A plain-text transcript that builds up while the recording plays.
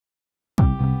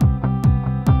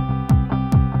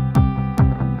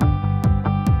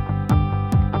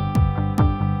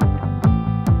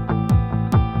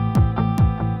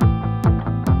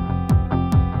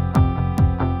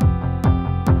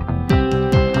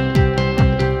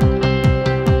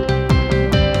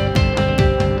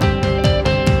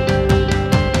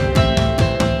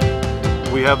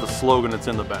have the slogan that's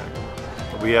in the bag.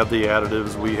 We have the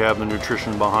additives, we have the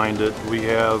nutrition behind it, we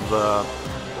have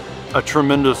a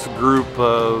tremendous group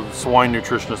of swine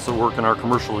nutritionists that work in our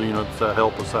commercial units that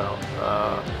help us out.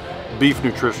 Beef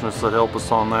nutritionists that help us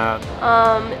on that.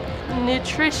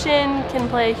 Nutrition can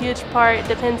play a huge part. It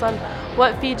depends on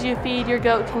what feed you feed. Your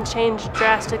goat can change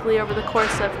drastically over the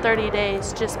course of 30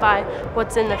 days just by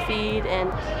what's in the feed and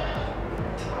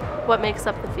what makes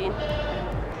up the feed.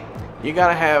 You got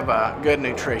to have good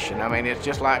nutrition. I mean, it's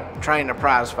just like training a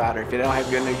prize fighter. If you don't have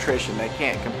good nutrition, they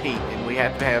can't compete. And we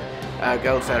have to have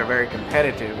goats that are very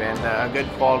competitive, and a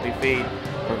good quality feed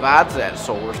provides that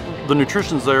source. The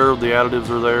nutrition's there, the additives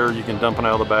are there. You can dump it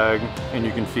out of the bag, and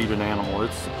you can feed an animal.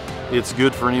 It's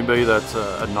good for anybody that's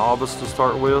a novice to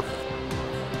start with.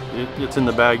 It's in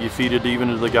the bag. You feed it even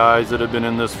to the guys that have been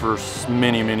in this for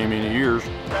many, many, many years.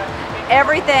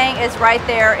 Everything is right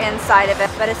there inside of it,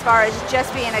 but as far as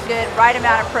just being a good right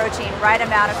amount of protein, right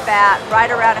amount of fat, right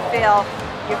amount of fill,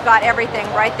 you've got everything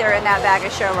right there in that bag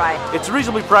of Show Rite. It's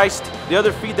reasonably priced. The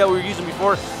other feed that we were using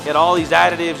before had all these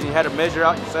additives, and you had to measure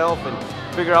out yourself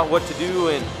and figure out what to do,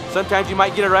 and sometimes you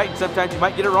might get it right and sometimes you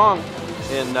might get it wrong.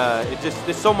 And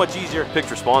it's so much easier.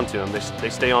 Pigs respond to them. They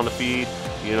stay on the feed.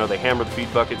 You know, they hammer the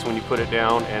feed buckets when you put it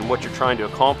down, and what you're trying to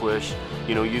accomplish,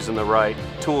 you know, using the right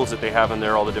tools that they have in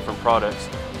there, all the different products,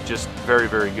 just very,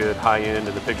 very good, high end,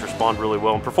 and the pigs respond really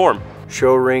well and perform.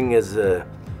 Show ring is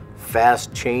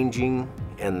fast changing,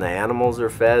 and the animals are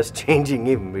fast changing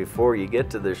even before you get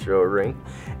to the show ring,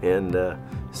 and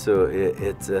so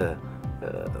it's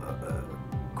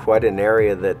quite an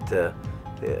area that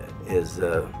is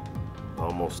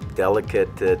almost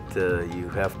delicate, that you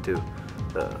have to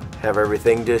have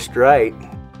everything just right.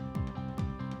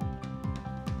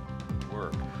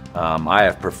 I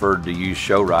have preferred to use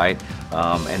Show Rite,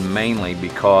 and mainly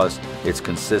because it's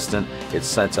consistent.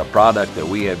 It's a product that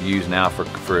we have used now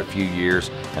for a few years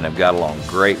and have got along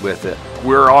great with it.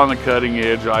 We're on the cutting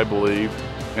edge, I believe,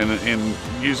 in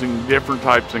using different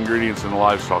types of ingredients in the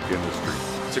livestock industry.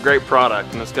 It's a great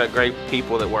product, and it's got great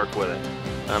people that work with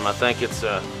it. I think it's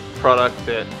a product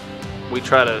that we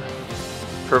try to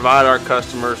provide our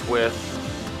customers with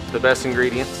the best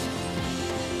ingredients.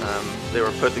 They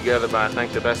were put together by, I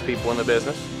think, the best people in the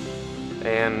business,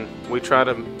 and we try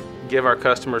to give our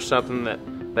customers something that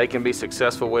they can be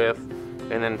successful with,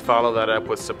 and then follow that up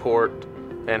with support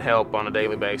and help on a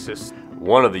daily basis.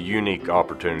 One of the unique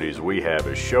opportunities we have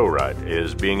as Show Rite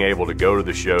is being able to go to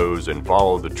the shows and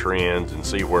follow the trends and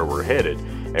see where we're headed.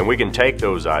 And we can take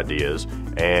those ideas,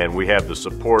 and we have the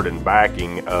support and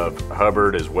backing of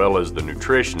Hubbard as well as the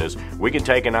nutritionists. We can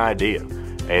take an idea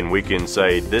and we can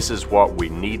say, this is what we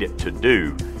need it to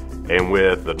do. And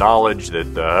with the knowledge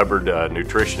that the Hubbard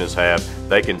nutritionists have,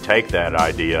 they can take that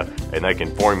idea and they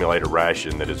can formulate a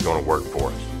ration that is going to work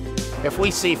for us. If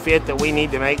we see fit that we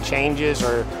need to make changes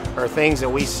or things that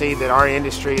we see that our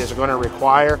industry is going to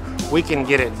require, we can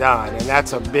get it done. And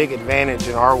that's a big advantage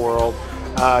in our world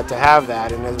to have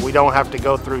that. And we don't have to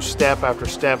go through step after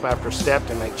step after step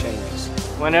to make changes.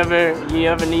 Whenever you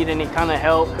ever need any kind of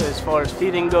help as far as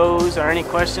feeding goes or any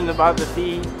questions about the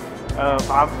feed,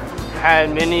 I've had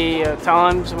many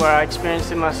times where I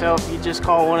experienced it myself. You just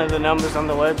call one of the numbers on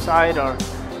the website, or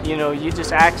you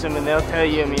just ask them and they'll tell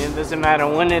you. I mean, it doesn't matter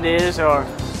when it is or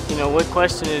what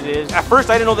question it is. At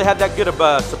first I didn't know they had that good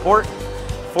of support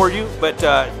for you, but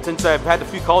since I've had a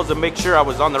few calls to make sure I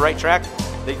was on the right track,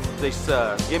 they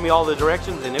gave me all the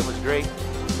directions, and it was great.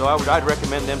 So I'd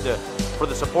recommend them for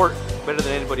the support better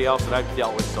than anybody else that I've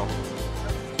dealt with. So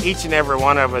each and every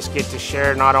one of us get to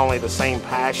share not only the same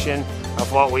passion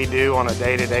of what we do on a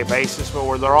day-to-day basis, but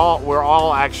we're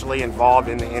all actually involved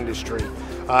in the industry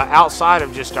outside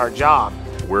of just our job.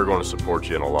 We're going to support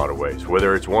you in a lot of ways,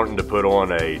 whether it's wanting to put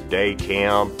on a day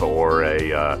camp or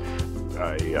a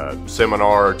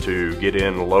seminar to get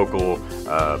in local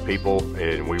people,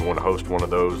 and we want to host one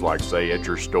of those, like say at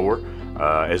your store,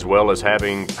 as well as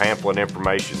having pamphlet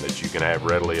information that you can have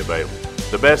readily available.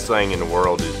 The best thing in the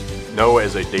world is know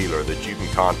as a dealer that you can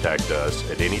contact us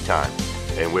at any time,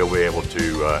 and we'll be able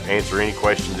to answer any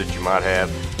questions that you might have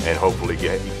and hopefully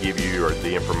give you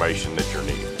the information that you're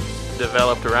needing.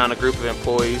 Developed around a group of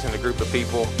employees and a group of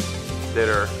people that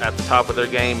are at the top of their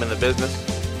game in the business.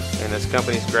 And this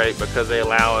company's great because they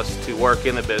allow us to work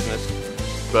in the business.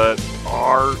 But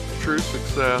our true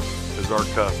success is our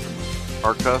customers.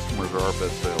 Our customers are our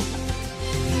best salesmen.